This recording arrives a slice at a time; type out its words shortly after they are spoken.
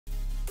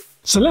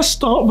So let's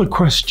start with a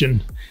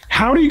question.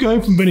 How do you go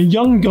from being a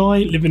young guy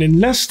living in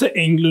Leicester,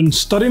 England,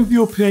 studying for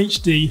your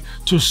PhD,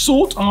 to a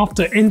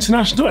sought-after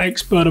international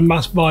expert on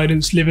mass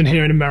violence living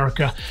here in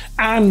America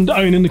and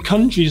owning the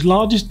country's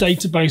largest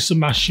database of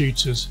mass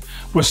shooters?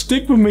 Well,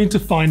 stick with me to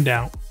find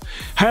out.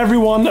 Hey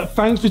everyone,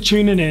 thanks for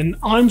tuning in.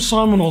 I'm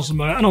Simon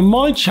Osmer, and on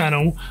my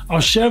channel, I'll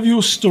share with you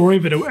a story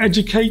that will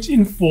educate,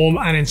 inform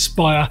and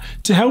inspire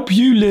to help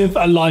you live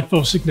a life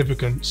of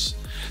significance.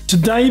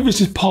 Today,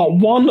 this is part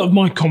one of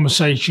my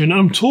conversation.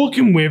 I'm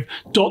talking with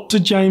Dr.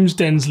 James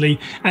Densley,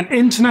 an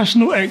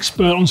international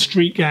expert on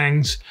street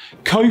gangs,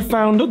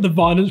 co-founder of the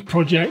Violence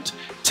Project,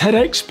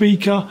 TEDx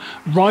speaker,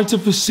 writer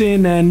for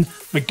CNN,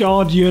 The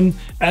Guardian,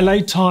 LA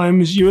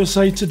Times,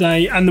 USA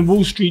Today, and the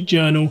Wall Street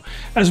Journal,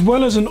 as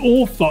well as an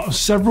author of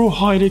several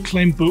highly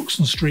acclaimed books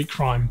on street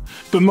crime.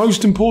 But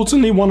most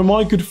importantly, one of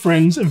my good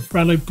friends and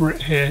fellow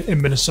Brit here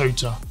in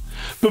Minnesota.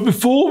 But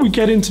before we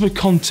get into the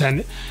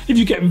content, if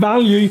you get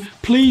value,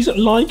 please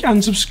like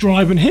and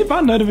subscribe and hit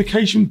that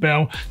notification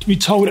bell to be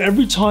told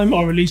every time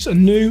I release a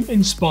new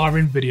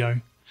inspiring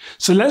video.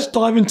 So let's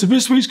dive into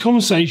this week's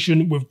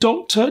conversation with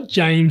Dr.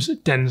 James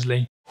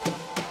Densley.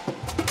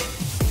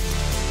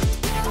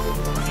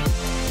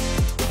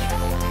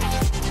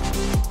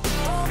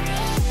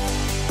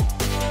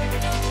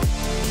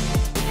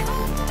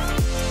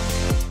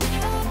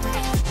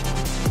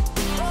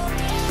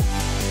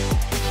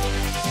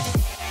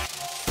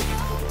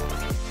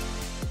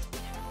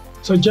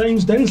 So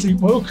James Densley,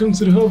 welcome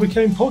to the Who I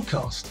Became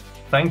podcast.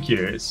 Thank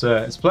you, it's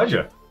a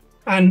pleasure.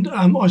 And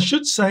I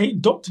should say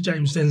Dr.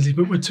 James Densley,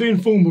 but we're too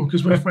informal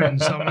because we're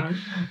friends. So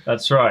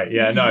That's right,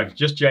 yeah, no,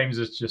 just James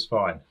is just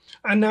fine.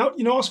 And now,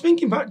 you know, I was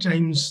thinking back,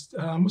 James,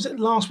 was it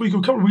last week or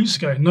a couple of weeks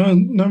ago? No,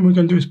 we're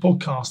going to do this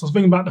podcast. I was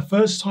thinking about the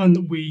first time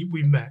that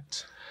we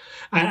met.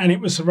 And it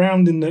was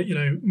surrounding that, you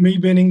know, me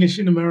being English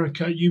in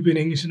America, you being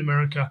English in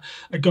America.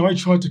 A guy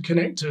tried to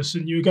connect us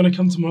and you were going to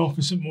come to my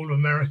office at Mall of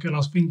America. And I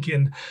was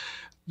thinking,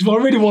 do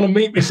I really want to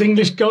meet this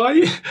English guy?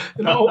 You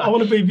know, I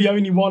want to be the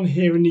only one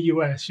here in the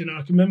US. You know,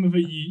 I can remember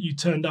that you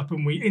turned up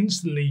and we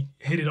instantly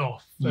hit it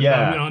off. And,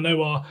 yeah. You know, I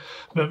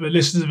know the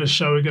listeners of the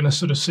show are going to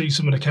sort of see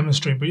some of the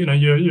chemistry, but you know,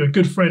 you're a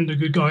good friend, a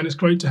good guy, and it's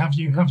great to have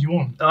you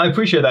on. I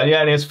appreciate that.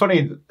 Yeah, and it's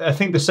funny. I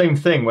think the same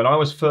thing when I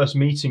was first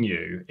meeting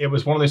you. It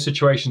was one of those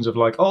situations of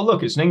like, oh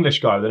look, it's an English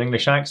guy with an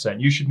English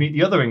accent. You should meet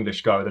the other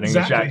English guy with an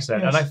English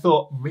accent. Yes. And I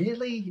thought,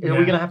 really, are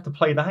we going to have to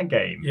play that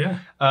game? Yeah.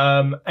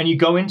 And you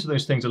go into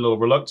those things a little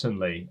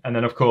reluctantly, and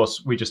then of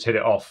course we just hit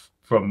it off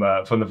from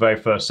the very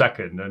first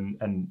second,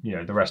 and you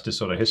know the rest is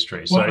sort of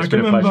history. So well, it's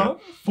been a pleasure.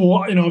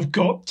 I've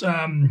got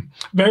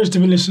various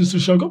different listeners to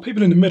the show. I've got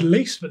people in the Middle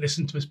East that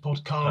listen to this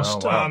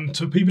podcast, oh, wow.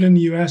 To people in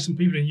the US and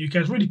people in the UK.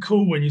 It's really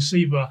cool when you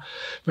see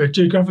the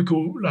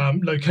geographical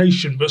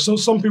location, but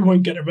some people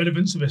won't get the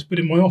relevance of this. But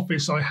in my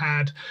office, I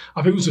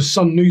think it was a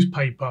Sun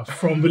newspaper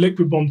from the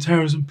liquid bomb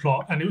terrorism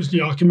plot, and it was,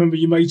 you know, I can remember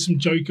you made some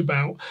joke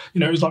about, you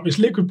know, it was like this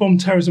liquid bomb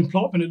terrorism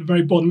plot, and at the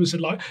very bottom it said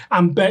like,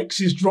 and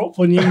Bex is dropped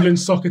on the England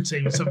soccer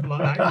team or something like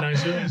that. You know,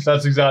 so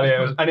that's exactly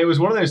it. And it was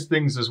one of those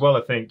things as well,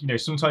 I think, you know,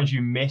 sometimes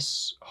you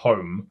miss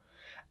home,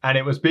 and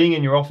it was being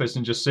in your office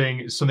and just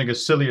seeing something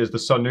as silly as the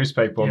Sun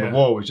newspaper on the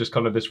wall was just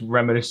kind of this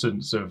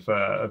reminiscence of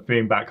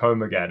being back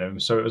home again.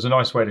 And so it was a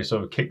nice way to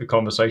sort of kick the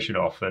conversation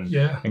off and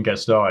get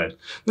started.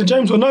 Now,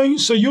 James, I know,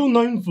 so you're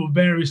known for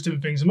various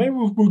different things, and maybe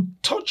we'll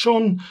touch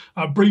on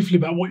briefly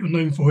about what you're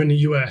known for in the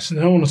US, and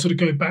then I want to sort of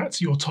go back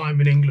to your time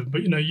in England.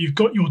 But, you know, you've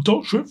got your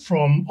doctorate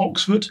from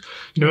Oxford,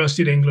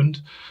 University of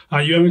England.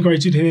 You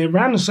emigrated here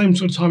around the same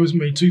sort of time as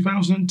me,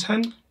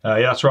 2010?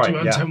 Yeah, that's right.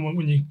 2010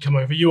 when you come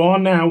over. You are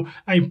now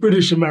a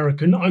British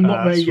American. I'm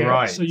not there yet.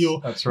 Right. So you're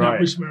that's right.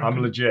 British American.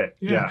 I'm legit.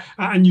 Yeah.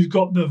 And you've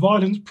got the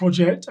Violence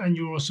Project, and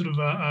you're sort of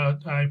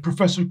a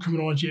professor of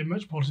criminology at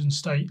Metropolitan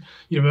State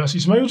University.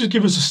 So maybe just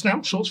give us a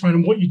snapshot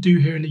around what you do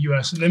here in the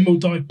US, and then we'll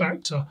dive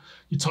back to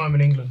your time in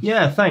England.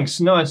 Yeah,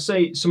 thanks. No, I'd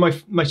say, so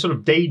my sort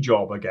of day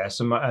job, I guess,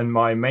 and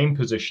my main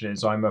position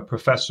is I'm a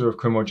professor of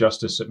criminal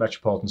justice at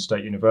Metropolitan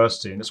State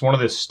University, and it's one of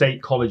the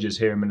state colleges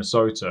here in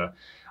Minnesota.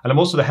 And I'm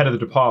also the head of the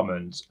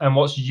department. And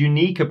what's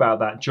unique about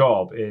that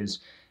job is,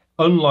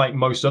 unlike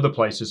most other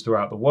places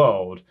throughout the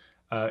world,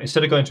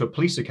 instead of going to a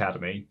police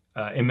academy,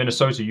 in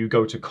Minnesota, you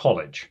go to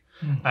college.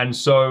 And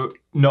so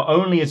not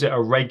only is it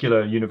a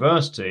regular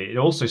university, it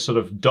also sort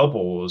of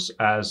doubles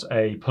as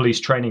a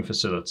police training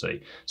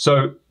facility.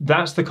 So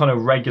that's the kind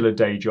of regular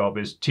day job,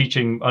 is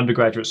teaching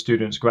undergraduate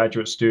students,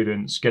 graduate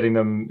students, getting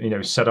them, you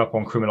know, set up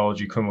on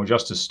criminology, criminal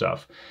justice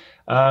stuff.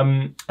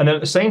 And then at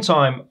the same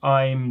time,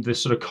 I'm the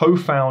sort of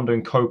co-founder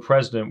and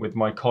co-president with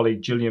my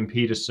colleague Gillian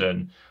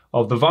Peterson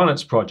of the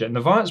Violence Project. And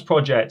the Violence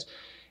Project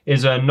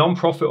is a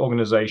non-profit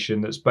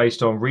organization that's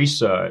based on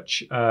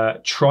research,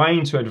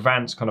 trying to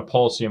advance kind of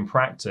policy and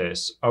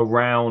practice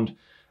around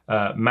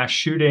mass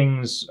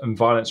shootings and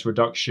violence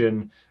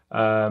reduction,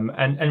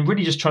 and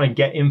really just trying to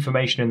get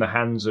information in the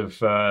hands of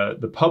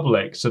the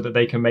public so that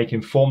they can make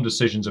informed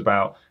decisions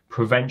about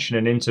prevention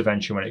and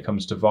intervention when it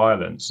comes to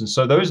violence. And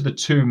so those are the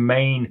two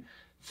main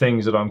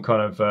things that I'm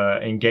kind of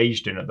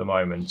engaged in at the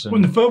moment.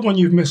 Well, the third one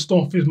you've missed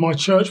off is my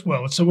church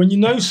world. So when you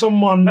know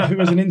someone who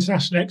is an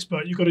international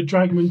expert, you've got to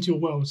drag them into your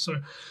world. So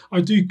I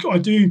do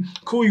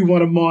call you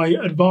one of my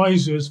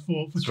advisors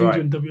for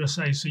Children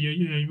WSA. So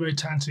you're a very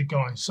talented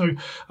guy. So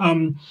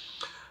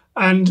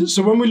and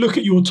so when we look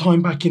at your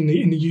time back in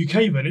the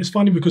UK, then it's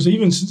funny because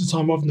even since the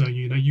time I've known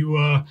you, you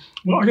were,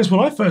 well, I guess when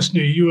I first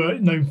knew you, you were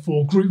known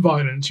for group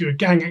violence. You're a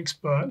gang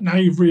expert. Now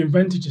you've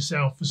reinvented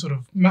yourself for sort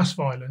of mass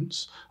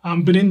violence.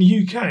 But in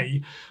the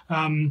UK,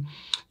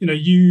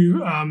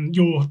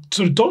 your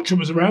sort of doctorate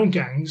was around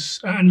gangs,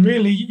 and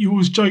really you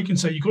always joke and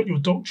say you got your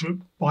doctorate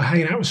by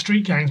hanging out with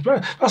street gangs,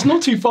 but that's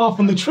not too far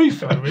from the truth,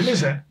 though, really,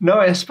 is it? No,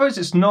 I suppose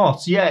it's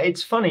not. Yeah,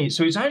 it's funny.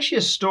 So it's actually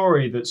a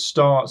story that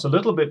starts a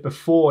little bit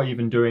before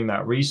even doing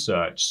that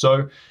research.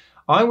 So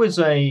I was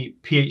a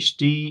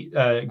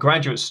PhD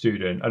graduate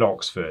student at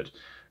Oxford,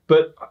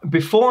 but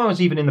before I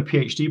was even in the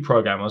PhD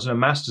program, I was in a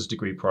master's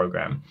degree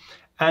program,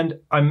 and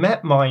I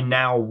met my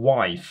now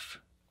wife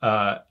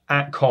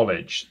at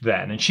college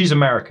then, and she's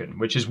American,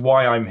 which is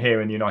why I'm here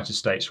in the United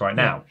States right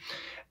now.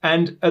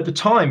 And at the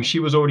time, she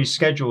was already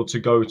scheduled to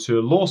go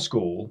to law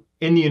school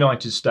in the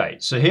United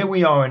States. So here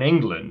we are in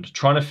England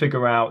trying to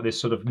figure out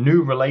this sort of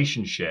new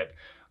relationship.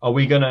 Are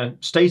we going to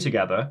stay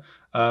together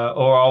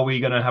or are we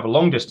going to have a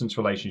long distance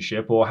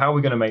relationship, or how are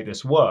we going to make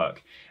this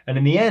work? And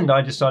in the end, I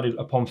decided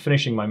upon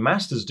finishing my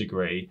master's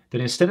degree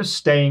that instead of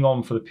staying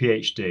on for the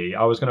PhD,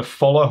 I was going to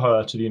follow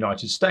her to the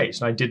United States.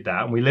 And I did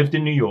that. And we lived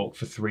in New York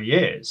for 3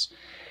 years.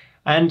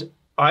 And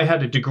I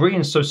had a degree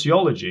in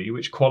sociology,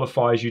 which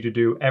qualifies you to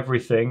do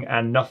everything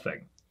and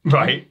nothing,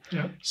 right?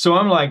 Yeah. So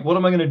I'm like, what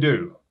am I going to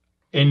do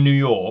in New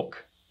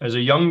York as a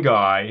young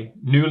guy,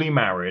 newly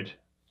married,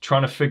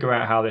 trying to figure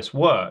out how this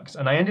works?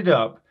 And I ended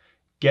up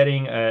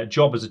getting a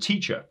job as a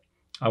teacher.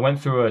 I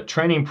went through a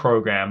training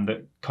program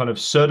that kind of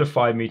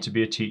certified me to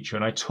be a teacher.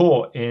 And I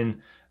taught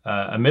in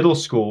a middle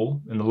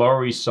school in the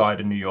Lower East Side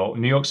of New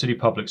York City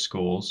public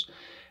schools.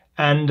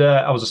 And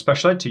I was a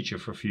special ed teacher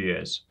for a few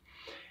years.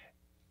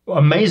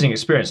 Amazing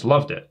experience,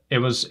 loved it. It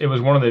was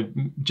one of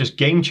the just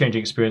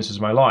game-changing experiences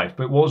of my life.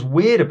 But what was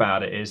weird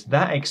about it is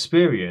that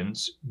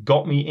experience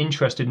got me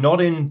interested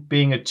not in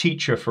being a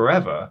teacher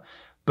forever,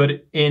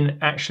 but in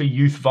actually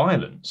youth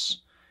violence.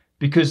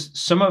 Because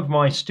some of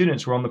my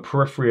students were on the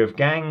periphery of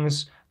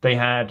gangs. They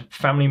had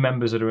family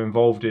members that are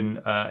involved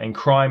in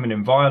crime and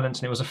in violence,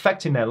 and it was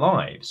affecting their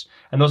lives.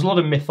 And there was a lot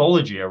of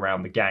mythology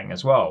around the gang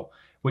as well,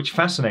 which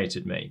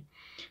fascinated me.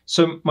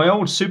 So my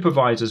old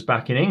supervisors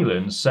back in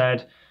England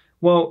said,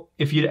 well,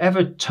 if you'd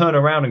ever turn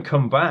around and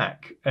come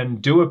back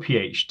and do a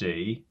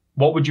PhD,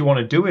 what would you want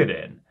to do it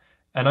in?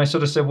 And I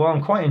sort of said, well,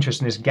 I'm quite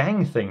interested in this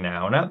gang thing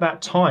now. And at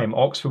that time,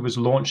 Oxford was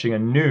launching a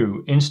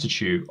new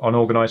institute on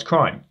organized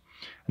crime.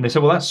 And they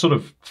said, well, that sort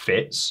of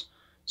fits.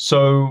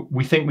 So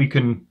we think we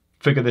can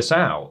figure this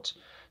out.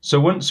 So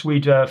once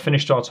we'd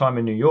finished our time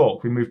in New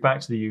York, we moved back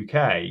to the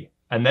UK.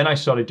 And then I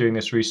started doing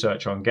this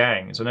research on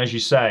gangs. And as you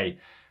say,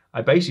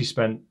 I basically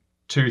spent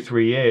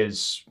 2-3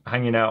 years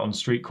hanging out on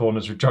street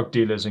corners with drug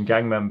dealers and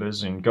gang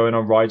members and going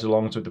on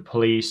rides-alongs with the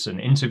police and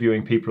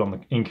interviewing people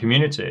in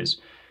communities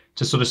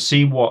to sort of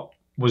see what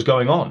was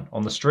going on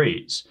the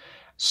streets.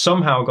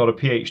 Somehow got a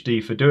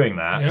PhD for doing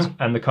that, yeah.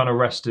 And the kind of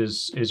rest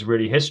is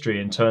really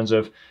history in terms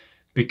of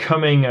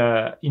becoming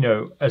a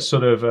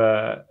sort of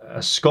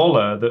a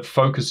scholar that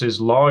focuses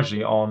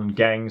largely on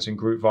gangs and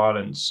group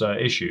violence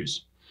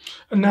issues.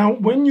 And now,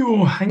 when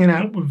you're hanging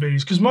out with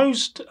these, because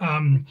most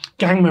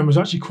gang members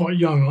are actually quite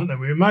young, aren't they?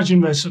 We imagine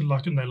they're sort of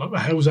like the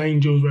Hells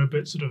Angels, were a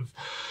bit sort of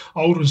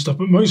older and stuff,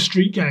 but most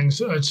street gangs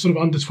are sort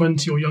of under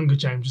 20 or younger,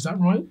 James. Is that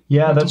right?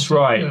 Yeah, that's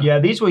right. Yeah,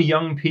 these were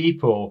young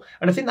people.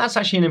 And I think that's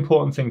actually an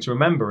important thing to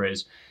remember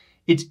is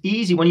it's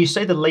easy, when you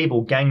say the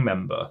label gang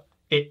member,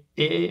 it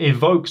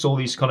evokes all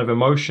these kind of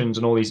emotions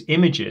and all these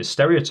images,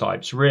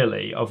 stereotypes,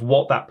 really, of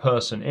what that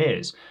person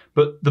is.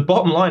 But the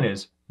bottom line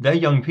is they're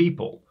young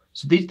people.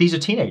 So these are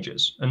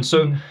teenagers. And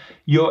so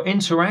you're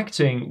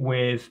interacting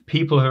with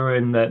people who are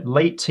in their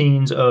late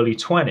teens, early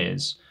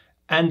 20s,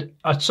 and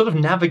are sort of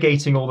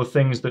navigating all the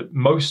things that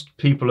most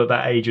people at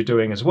that age are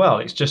doing as well.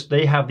 It's just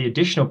they have the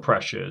additional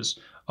pressures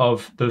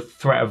of the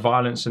threat of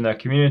violence in their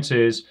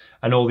communities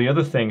and all the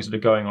other things that are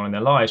going on in their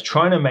lives,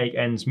 trying to make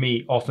ends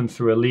meet, often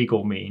through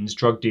illegal means,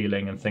 drug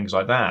dealing and things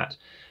like that.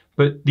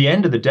 But at the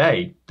end of the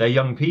day, they're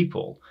young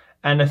people.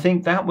 And I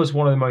think that was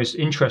one of the most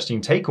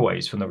interesting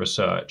takeaways from the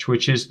research,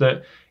 which is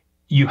that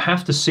you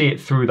have to see it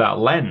through that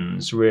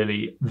lens,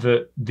 really,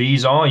 that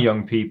these are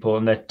young people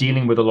and they're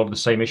dealing with a lot of the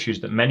same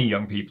issues that many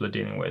young people are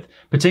dealing with,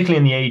 particularly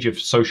in the age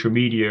of social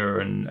media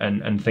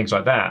and things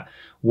like that,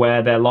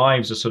 where their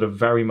lives are sort of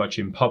very much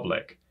in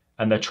public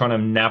and they're trying to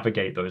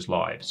navigate those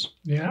lives.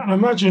 Yeah, and I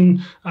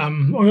imagine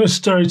I'm going to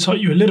stereotype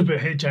you a little bit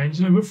here,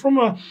 James. But from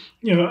a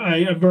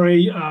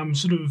very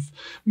sort of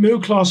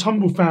middle-class,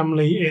 humble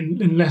family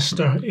in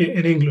Leicester,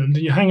 in England,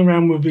 and you hang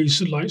around with these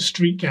sort of like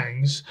street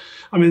gangs.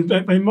 I mean,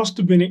 they must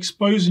have been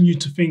exposing you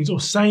to things or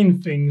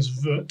saying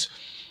things that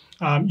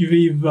you've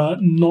either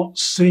not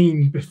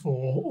seen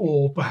before,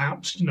 or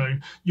perhaps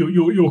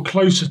you're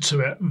closer to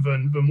it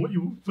than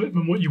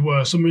what you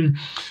were. So I mean,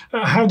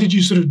 how did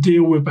you sort of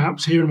deal with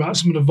perhaps hearing about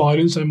some of the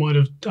violence they might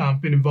have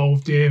been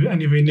involved in,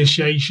 any of the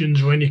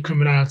initiations or any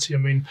criminality? I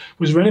mean,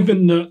 was there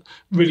anything that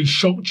really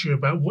shocked you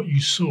about what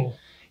you saw?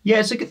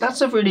 Yeah,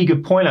 that's a really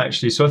good point,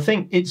 actually. So I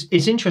think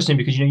it's interesting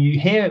because you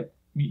hear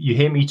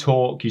me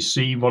talk, you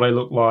see what I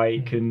look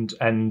like, and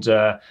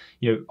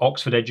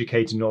Oxford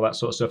educated and all that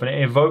sort of stuff, and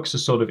it evokes a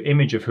sort of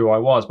image of who I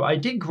was. But I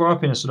did grow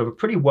up in a sort of a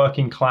pretty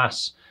working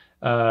class,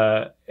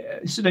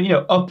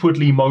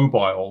 upwardly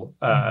mobile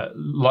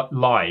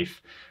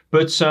life,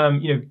 but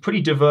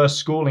pretty diverse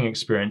schooling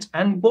experience,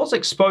 and was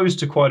exposed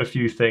to quite a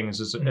few things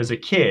as a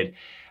kid.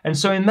 And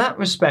so in that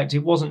respect, it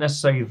wasn't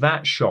necessarily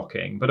that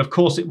shocking, but of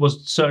course it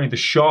was certainly the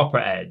sharper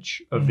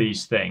edge of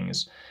these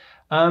things.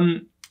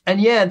 And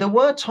yeah, there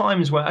were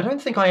times where I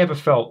don't think I ever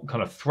felt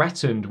kind of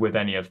threatened with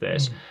any of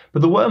this,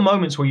 but there were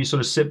moments where you sort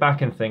of sit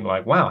back and think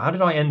like, wow, how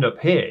did I end up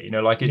here?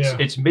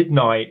 It's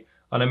midnight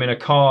and I'm in a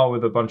car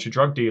with a bunch of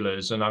drug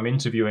dealers and I'm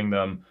interviewing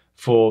them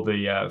for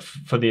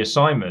the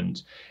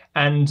assignment.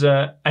 And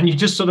you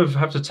just sort of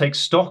have to take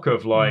stock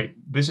of like,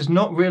 this is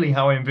not really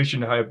how I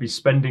envisioned how I'd be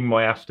spending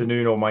my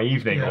afternoon or my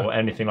evening or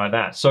anything like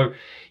that. So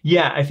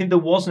yeah, I think there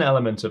was an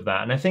element of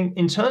that. And I think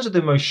in terms of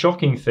the most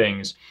shocking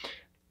things,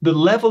 the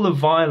level of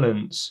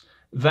violence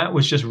that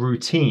was just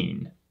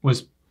routine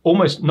was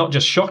almost not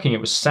just shocking, it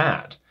was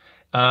sad.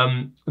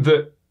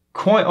 That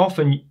quite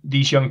often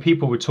these young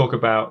people would talk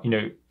about,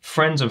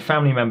 friends and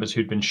family members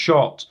who'd been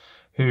shot,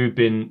 who'd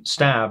been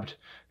stabbed,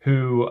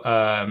 who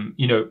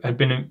had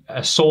been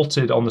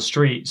assaulted on the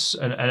streets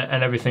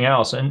and everything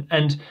else,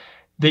 and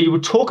they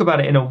would talk about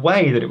it in a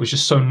way that it was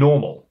just so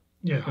normal.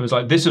 Yeah, it was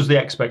like, this is the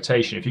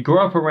expectation. If you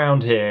grow up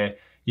around here,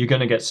 you're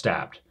going to get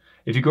stabbed.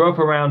 If you grow up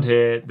around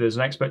here, there's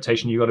an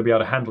expectation you've got to be able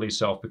to handle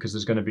yourself because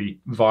there's going to be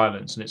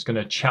violence and it's going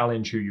to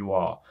challenge who you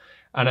are.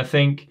 And I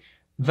think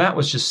that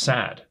was just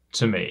sad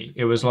to me.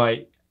 It was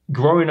like,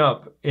 growing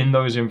up in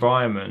those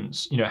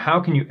environments, how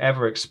can you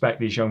ever expect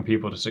these young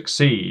people to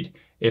succeed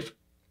if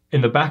in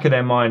the back of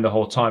their mind the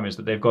whole time is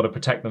that they've got to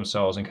protect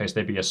themselves in case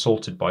they be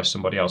assaulted by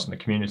somebody else in the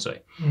community.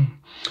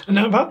 And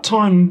at that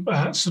time,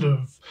 at sort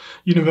of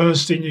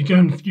university, and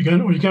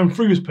you're going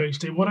through this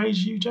PhD, what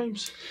age are you,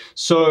 James?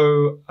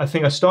 So I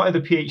think I started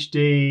the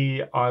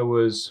PhD, I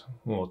was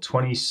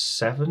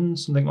 27,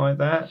 something like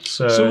that.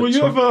 So were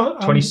you ever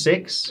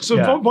 26? So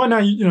yeah. By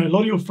now, a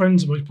lot of your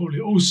friends are probably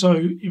also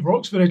either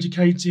Oxford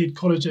educated,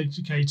 college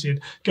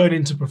educated, going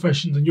into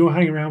professions, and you're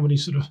hanging around with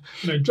these sort of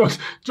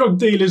drug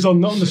dealers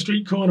on the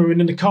street corner and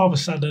in the car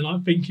Saturday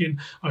night, thinking,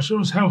 I sure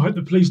as hell hope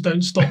the police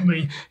don't stop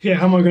me here.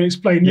 How am I going to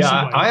explain this?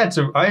 Yeah, I had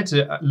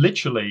to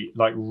literally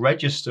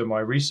register my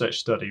research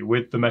study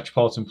with the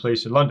Metropolitan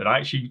Police in London. I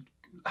actually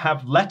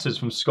have letters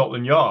from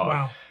Scotland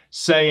Yard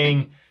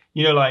saying,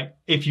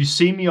 if you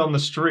see me on the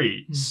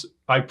streets,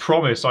 I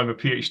promise I'm a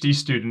PhD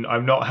student.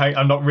 I'm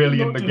not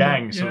really in the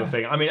gang sort of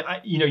thing. I mean,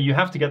 you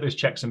have to get those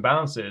checks and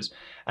balances.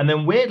 And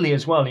then weirdly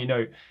as well,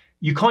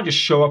 you can't just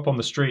show up on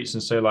the streets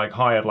and say like,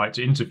 hi, I'd like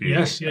to interview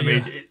you. I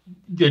mean,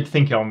 they'd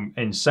think I'm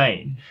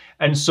insane.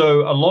 And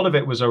so a lot of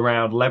it was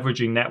around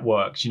leveraging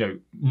networks,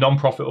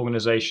 non-profit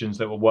organizations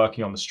that were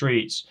working on the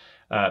streets,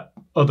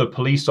 other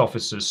police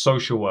officers,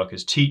 social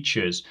workers,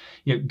 teachers,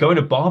 going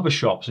to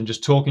barbershops and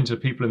just talking to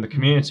people in the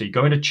community,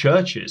 going to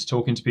churches,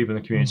 talking to people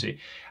in the community,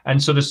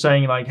 and sort of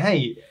saying like,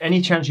 hey,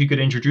 any chance you could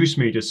introduce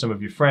me to some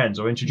of your friends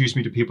or introduce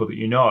me to people that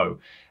you know?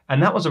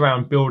 And that was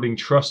around building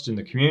trust in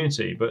the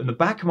community. But in the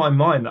back of my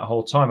mind that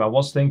whole time, I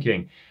was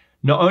thinking,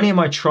 not only am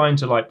I trying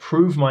to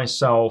prove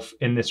myself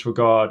in this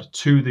regard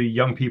to the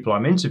young people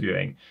I'm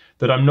interviewing,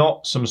 that I'm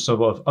not some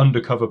sort of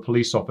undercover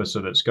police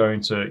officer that's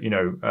going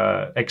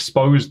to,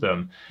 expose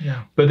them.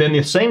 Yeah. But then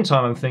at the same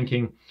time, I'm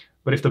thinking,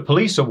 but if the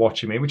police are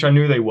watching me, which I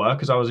knew they were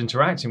because I was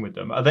interacting with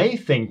them, are they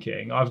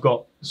thinking I've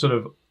got sort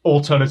of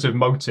alternative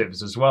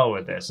motives as well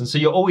with this? And so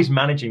you're always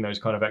managing those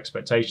kind of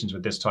expectations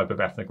with this type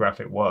of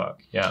ethnographic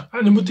work. Yeah.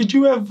 And did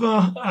you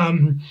ever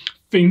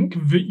think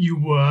that you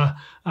were,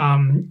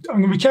 I'm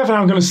going to be careful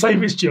how I'm going to say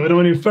this to you, I don't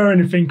want to infer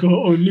anything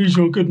or lose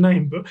your good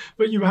name,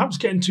 but you perhaps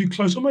getting too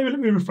close, or maybe let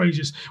me rephrase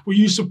this, were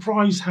you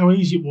surprised how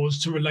easy it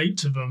was to relate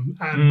to them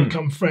and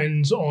become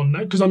friends on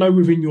that? Because I know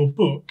within your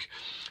book,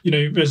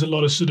 there's a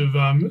lot of sort of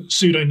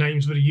pseudo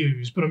names that are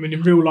used, but I mean,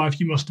 in real life,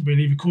 you must have been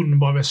either calling them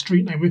by their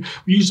street name. Were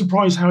you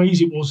surprised how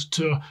easy it was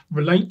to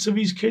relate to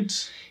these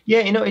kids? Yeah,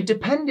 it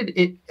depended.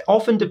 It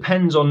often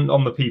depends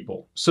on the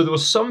people. So there were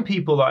some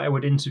people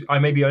that I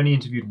maybe only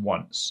interviewed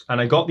once, and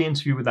I got the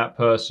interview with that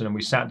person, and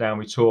we sat down,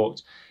 we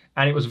talked,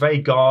 and it was very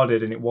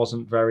guarded, and it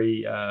wasn't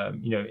very,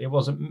 it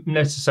wasn't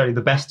necessarily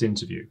the best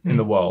interview in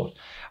the world.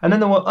 And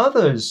then there were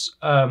others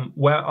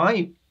where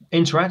I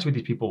interacted with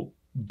these people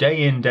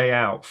day in, day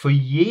out for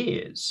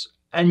years.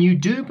 And you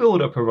do build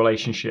up a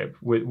relationship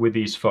with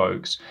these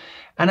folks.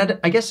 And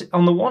I guess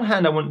on the one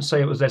hand, I wouldn't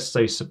say it was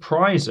necessarily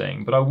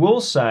surprising, but I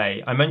will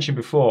say, I mentioned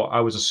before, I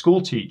was a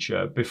school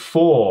teacher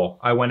before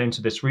I went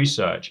into this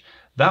research.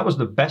 That was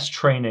the best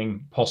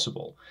training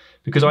possible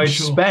because I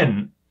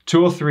spent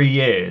 2 or 3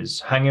 years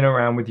hanging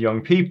around with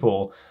young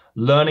people,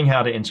 learning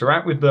how to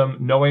interact with them,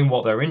 knowing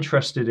what they're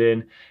interested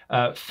in,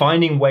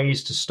 finding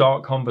ways to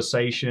start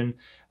conversation,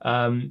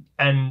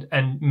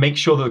 and make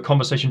sure that the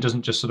conversation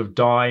doesn't just sort of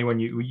die when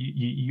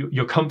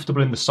you're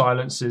comfortable in the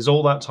silences,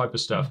 all that type of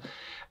stuff.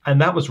 And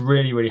that was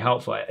really, really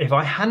helpful. If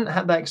I hadn't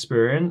had that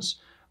experience,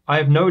 I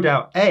have no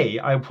doubt,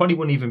 I probably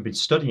wouldn't even been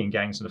studying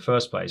gangs in the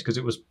first place, because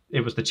it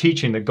was the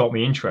teaching that got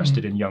me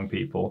interested in young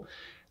people.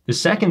 The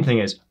second thing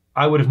is,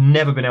 I would have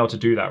never been able to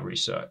do that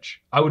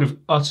research. I would have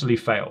utterly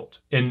failed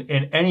in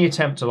any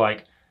attempt to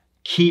like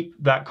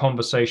keep that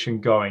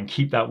conversation going,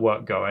 keep that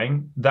work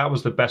going. That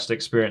was the best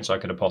experience I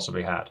could have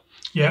possibly had.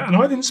 Yeah, and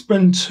I didn't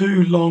spend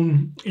too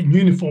long in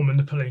uniform in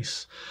the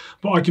police,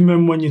 but I can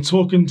remember when you're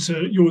talking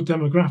to your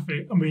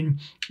demographic, I mean,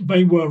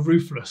 they were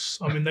ruthless.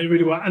 I mean, they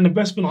really were. And the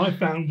best one I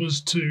found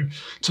was to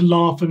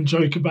laugh and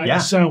joke about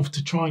yourself,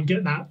 to try and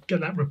get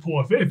that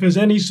rapport. If there's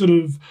any sort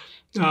of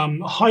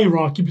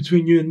hierarchy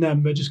between you and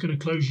them, they're just going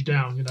to close you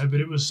down, you know. But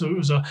it was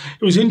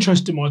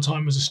interesting, my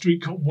time as a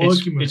street cop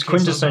working with. It's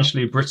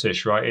quintessentially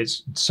British, right?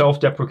 It's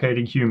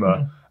self-deprecating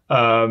humor,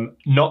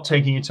 not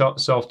taking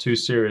yourself too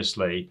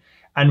seriously,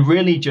 and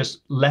really just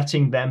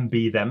letting them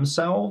be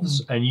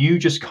themselves, and you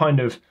just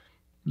kind of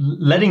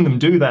letting them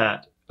do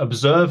that,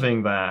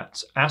 observing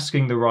that,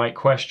 asking the right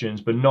questions,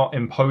 but not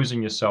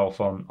imposing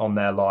yourself on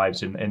their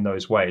lives in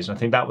those ways. And I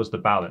think that was the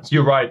balance.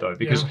 You're right, though,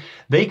 because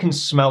they can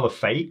smell a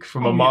fake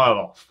from a mile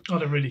off. Oh,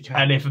 they really can.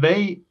 And if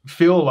they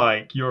feel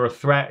like you're a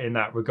threat in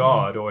that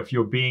regard, or if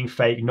you're being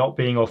fake, not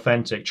being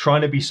authentic, trying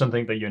to be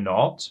something that you're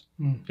not,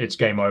 it's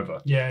game over.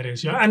 Yeah, it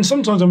is. Yeah, and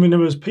sometimes, I mean, there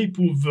was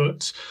people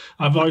that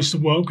I used to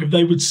work with,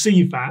 they would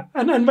see that,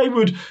 and they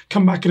would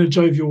come back in a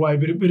jovial way.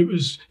 But it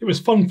was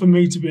fun for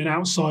me to be an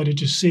outsider,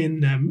 just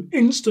seeing them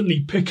instantly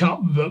pick up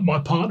that my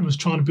partner was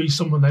trying to be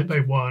someone that they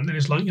weren't. And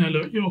it's like, you know,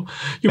 look, your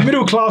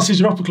middle class is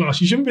your upper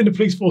class. You shouldn't be in the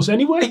police force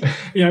anyway.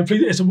 You know,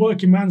 it's a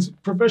working man's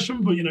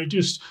profession, but you know,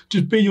 just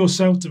be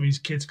yourself to these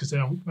kids, because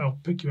they'll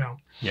pick you out.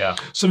 Yeah.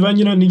 So then,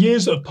 you know, in the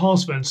years that have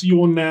passed then, so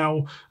you're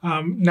now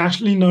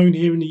nationally known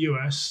here in the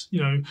US,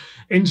 you know,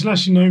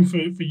 internationally known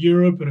for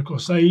Europe and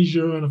across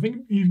Asia. And I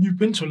think you've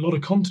been to a lot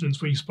of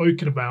continents where you've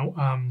spoken about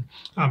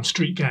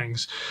street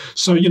gangs.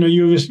 So, you know,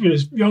 you're this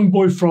young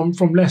boy from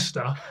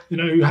Leicester, you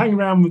know, you hang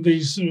around with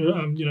these,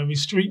 you know,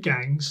 these street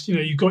gangs. You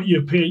know, you've got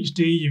your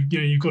PhD,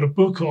 you've got a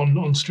book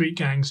on street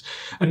gangs,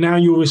 and now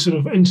you're a sort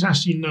of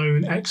internationally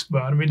known expert.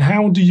 I mean,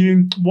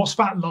 what's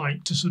that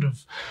like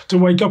to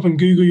wake up and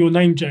Google your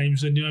name,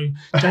 James, and, you know,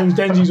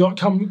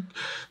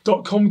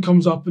 JamesDensley.com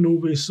comes up and all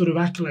these sort of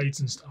accolades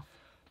and stuff?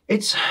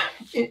 It's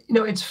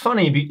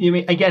funny. I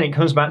mean, again, it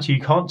comes back to,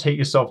 you can't take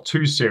yourself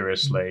too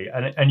seriously,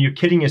 and you're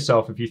kidding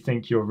yourself if you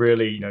think you're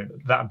really, you know,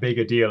 that big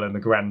a deal in the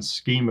grand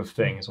scheme of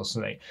things or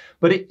something.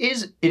 But it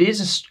is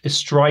a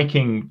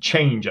striking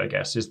change, I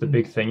guess, is the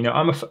big thing. You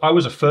know, I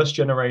was a first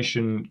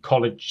generation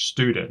college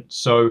student,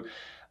 so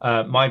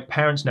my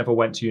parents never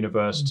went to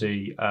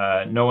university.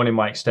 No one in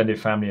my extended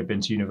family had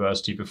been to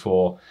university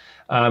before.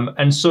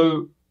 And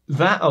so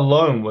that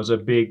alone was a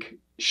big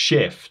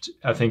shift,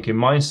 I think, in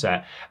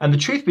mindset. And the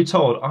truth be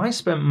told, I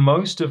spent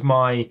most of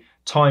my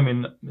time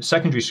in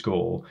secondary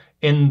school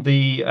in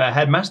the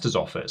headmaster's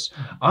office.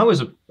 I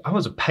was a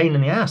pain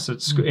in the ass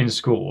in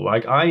school.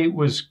 Like, I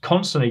was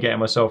constantly getting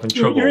myself in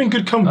trouble. You're in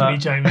good company,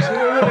 James.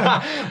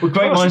 Well,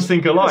 great minds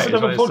think alike. That's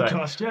another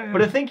podcast. Yeah.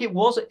 But I think it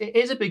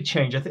is a big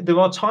change. I think there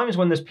are times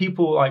when there's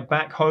people like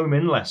back home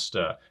in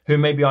Leicester who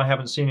maybe I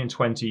haven't seen in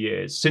 20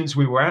 years since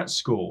we were at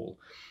school.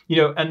 You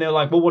know, and they're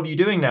like, well, what are you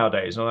doing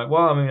nowadays? And I'm like,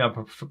 well, I mean, I'm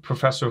a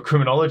professor of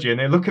criminology. And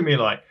they look at me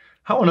like,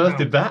 how on earth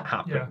did that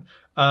happen? Yeah.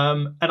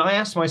 And I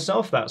ask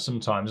myself that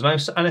sometimes.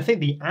 And I think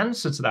the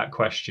answer to that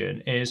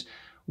question is,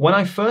 when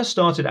I first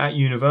started at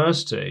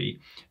university,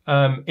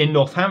 in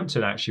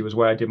Northampton, actually, was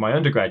where I did my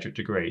undergraduate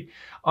degree,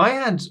 I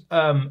had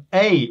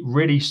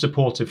really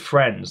supportive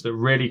friends that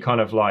really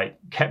kind of like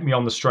kept me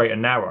on the straight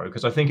and narrow.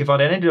 Because I think if I'd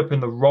ended up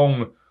in the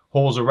wrong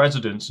halls of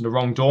residence in the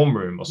wrong dorm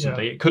room or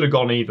something, it could have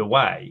gone either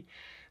way.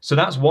 So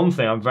that's one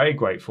thing I'm very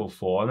grateful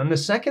for. And then the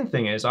second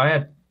thing is, I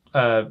had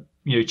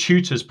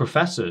tutors,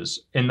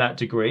 professors in that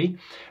degree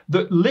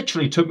that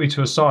literally took me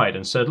to a side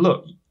and said,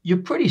 look, you're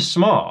pretty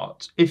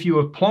smart if you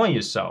apply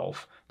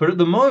yourself, but at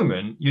the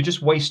moment you're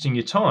just wasting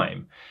your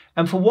time.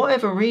 And for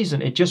whatever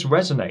reason, it just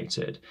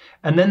resonated.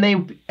 And then they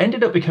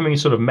ended up becoming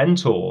sort of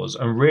mentors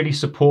and really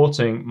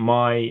supporting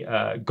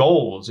my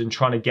goals in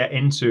trying to get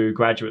into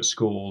graduate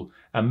school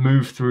and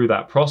move through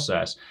that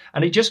process.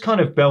 And it just kind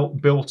of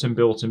built and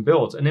built and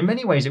built. And in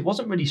many ways, it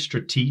wasn't really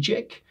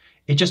strategic.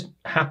 It just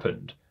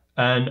happened.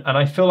 And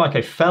I feel like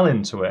I fell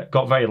into it,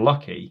 got very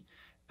lucky.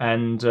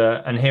 And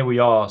here we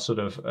are sort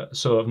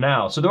of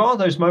now. So there are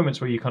those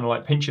moments where you kind of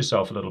like pinch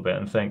yourself a little bit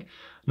and think,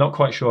 not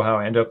quite sure how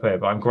I ended up here,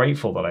 but I'm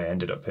grateful that I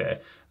ended up here.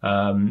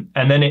 And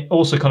then it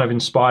also kind of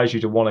inspires you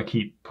to want to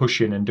keep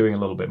pushing and doing a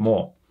little bit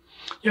more.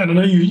 Yeah, and I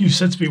know you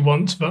said to me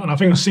once, and I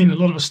think I've seen a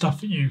lot of the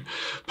stuff that you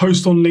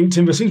post on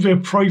LinkedIn. There seems to be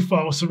a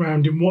profile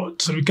surrounding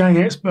what sort of gang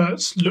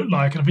experts look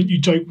like. And I think you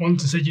joked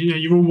once and said,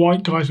 you're all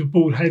white guys with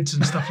bald heads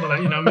and stuff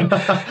like that. I mean,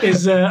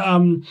 is there,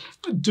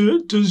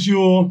 does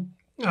your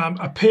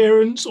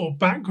appearance or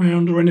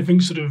background or anything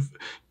sort of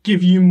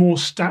give you more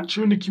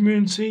stature in the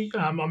community?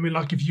 I mean,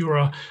 like if you're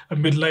a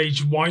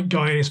middle-aged white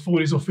guy in his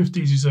 40s or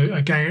 50s who's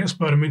a gang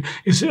expert, I mean,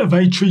 are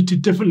they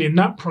treated differently in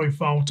that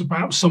profile to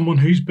perhaps someone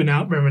who's been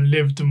out there and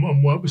lived and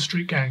worked with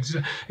street gangs?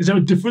 Is there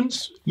a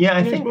difference? Yeah,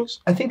 I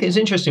think it's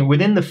interesting.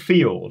 Within the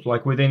field,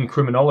 like within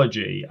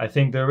criminology, I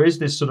think there is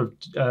this sort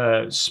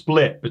of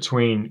split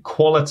between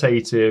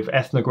qualitative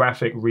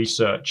ethnographic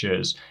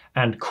researchers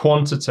and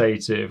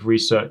quantitative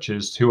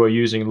researchers who are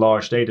using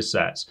large data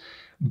sets.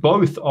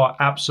 Both are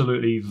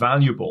absolutely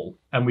valuable,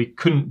 and we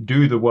couldn't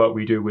do the work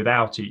we do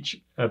without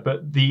each.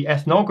 But the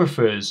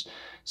ethnographers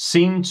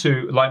seem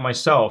to, like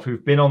myself,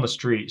 who've been on the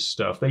street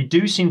stuff, they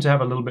do seem to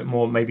have a little bit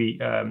more maybe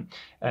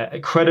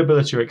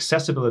credibility or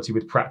accessibility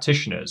with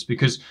practitioners,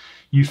 because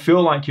you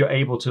feel like you're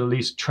able to at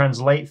least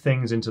translate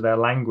things into their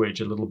language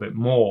a little bit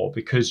more,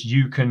 because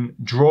you can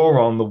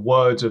draw on the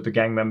words of the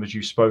gang members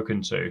you've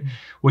spoken to,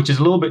 which is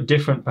a little bit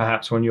different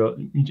perhaps when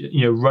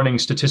you're running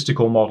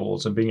statistical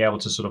models and being able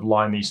to sort of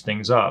line these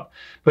things up.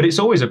 But it's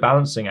always a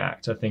balancing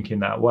act, I think, in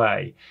that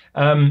way.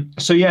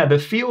 So yeah, the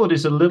field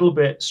is a little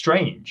bit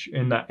strange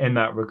in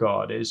that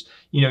regard. Is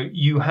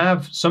you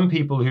have some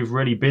people who've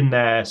really been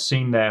there,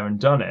 seen there, and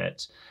done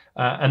it.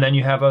 And then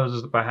you have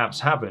others that perhaps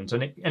haven't,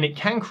 and it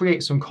can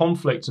create some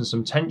conflict and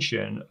some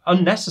tension,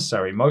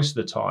 unnecessary most of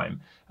the time,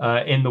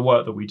 in the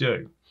work that we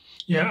do.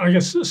 Yeah, I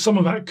guess some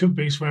of that could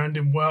be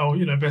surrounding,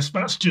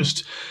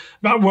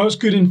 that works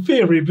good in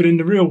theory, but in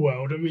the real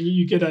world, I mean,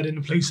 you get that in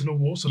the police and all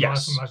walks of life,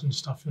 imagine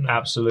stuff.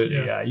 Absolutely,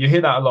 yeah. You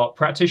hear that a lot.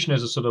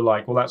 Practitioners are sort of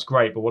like, well, that's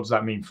great, but what does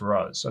that mean for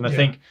us? And I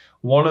think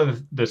one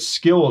of the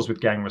skills with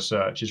gang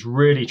research is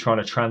really trying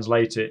to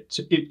translate it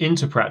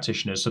into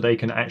practitioners so they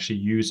can actually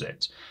use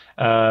it.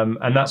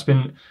 And that's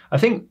been, I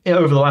think,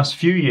 over the last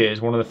few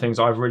years, one of the things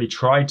I've really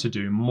tried to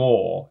do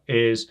more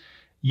is,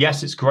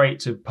 yes, it's great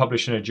to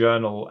publish in a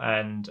journal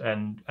and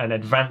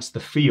advance the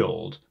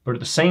field, but at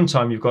the same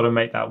time, you've got to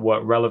make that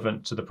work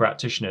relevant to the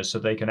practitioners so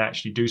they can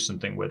actually do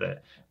something with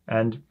it.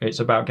 And it's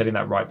about getting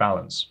that right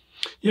balance.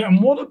 Yeah,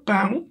 and what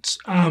about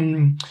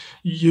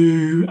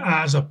you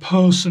as a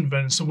person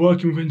then? So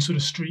working within sort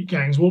of street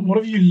gangs, what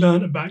have you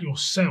learned about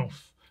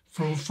yourself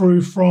from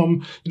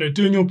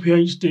doing your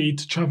PhD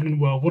to traveling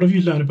the world? What have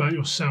you learned about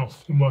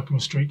yourself in working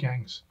with street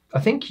gangs? I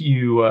think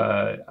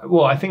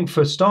I think for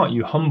a start,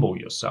 you humble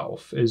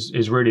yourself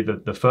is really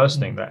the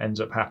first thing that ends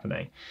up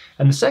happening.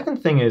 And the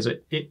second thing is,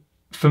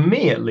 for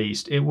me at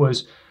least, it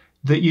was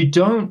that you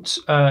don't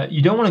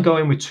want to go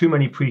in with too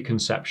many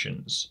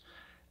preconceptions,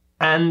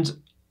 and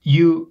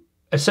you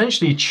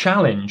essentially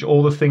challenge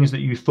all the things that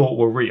you thought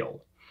were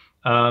real.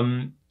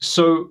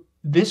 So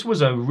this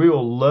was a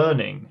real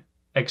learning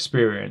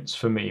experience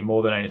for me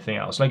more than anything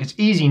else. Like, it's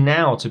easy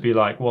now to be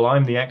like, well,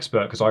 I'm the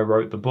expert because I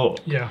wrote the book.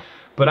 Yeah.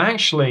 But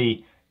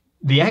actually,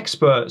 the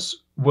experts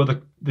were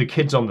the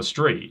kids on the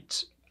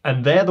street,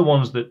 and they're the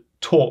ones that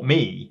taught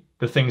me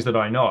the things that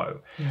I know.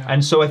 Yeah.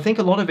 And so I think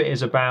a lot of it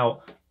is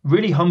about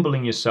really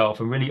humbling yourself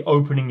and really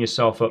opening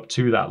yourself up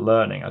to that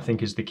learning, I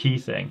think, is the key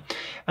thing.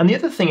 And the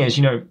other thing is,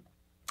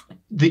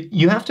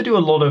 you have to do a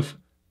lot of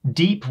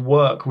deep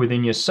work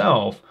within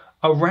yourself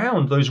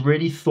around those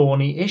really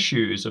thorny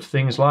issues of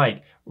things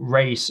like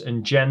race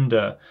and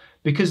gender,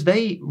 because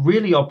they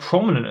really are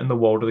prominent in the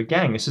world of the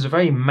gang. This is a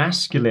very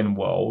masculine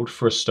world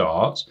for a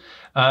start,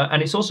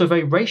 and it's also a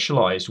very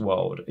racialized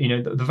world.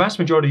 The vast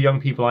majority of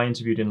young people I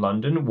interviewed in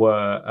London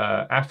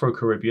were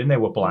Afro-Caribbean, they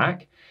were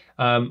black.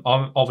 I'm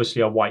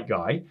obviously a white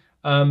guy.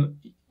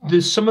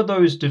 There's some of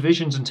those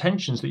divisions and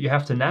tensions that you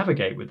have to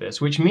navigate with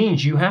this, which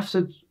means you have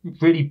to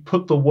really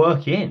put the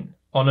work in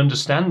on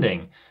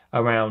understanding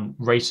around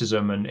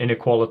racism and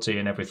inequality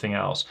and everything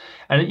else.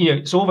 And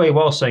it's all very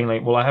well saying,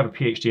 like, well, I have a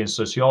PhD in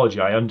sociology,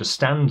 I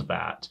understand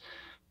that.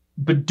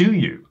 But do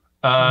you?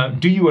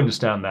 Do you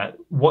understand that?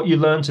 What you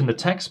learned in the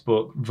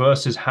textbook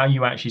versus how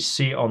you actually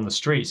see it on the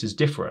streets is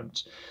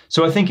different.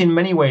 So I think in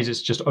many ways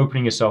it's just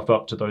opening yourself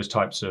up to those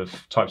types of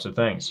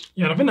things.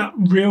 Yeah, and I think that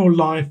real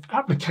life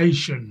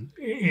application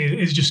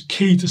is just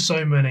key to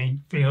so many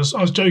things.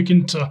 I was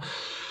joking to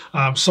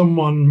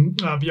someone,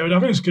 I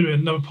think it's going to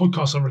be another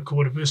podcast I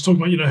recorded, but it's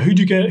talking about, who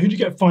do you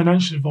get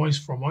financial advice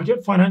from? I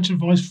get financial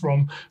advice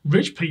from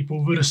rich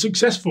people that are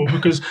successful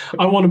because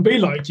I want to be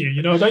like you.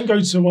 I don't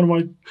go to one of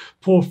my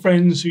poor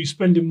friends who's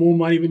spending more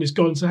money than his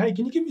God and say, hey,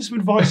 can you give me some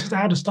advice as to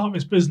how to start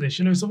this business?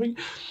 Something.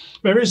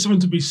 There is something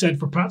to be said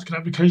for practical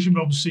application,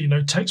 but obviously,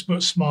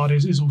 textbook smart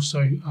is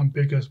also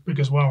big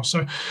as well.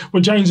 So,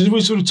 well, James, as we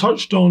sort of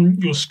touched on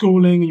your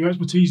schooling and your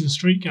expertise in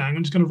street gang,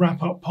 I'm just going to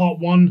wrap up part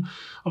one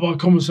of our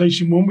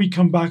conversation. When we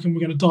come back, and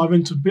we're going to dive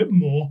into a bit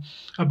more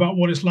about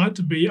what it's like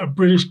to be a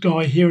British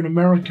guy here in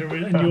America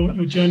and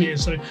your journey.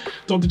 So,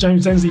 Dr.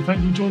 James Densley,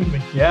 thank you for joining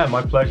me. Yeah,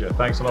 my pleasure.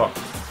 Thanks a lot.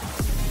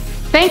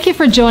 Thank you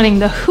for joining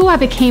the Who I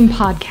Became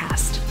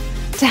podcast.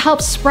 To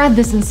help spread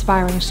this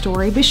inspiring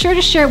story, be sure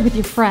to share it with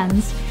your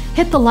friends,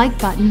 hit the like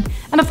button,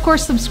 and of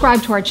course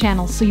subscribe to our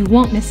channel so you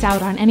won't miss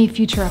out on any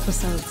future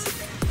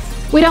episodes.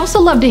 We'd also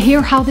love to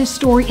hear how this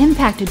story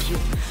impacted you,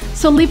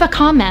 so leave a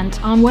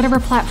comment on whatever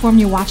platform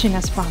you're watching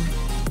us from.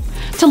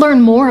 To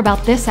learn more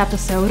about this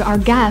episode, our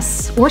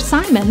guests, or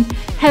Simon,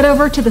 head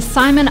over to the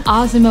Simon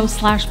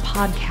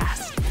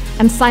Osimo/podcast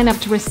and sign up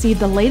to receive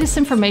the latest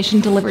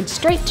information delivered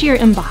straight to your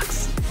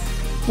inbox.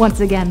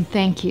 Once again,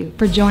 thank you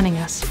for joining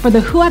us for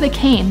the Who I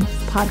Became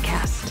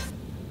podcast.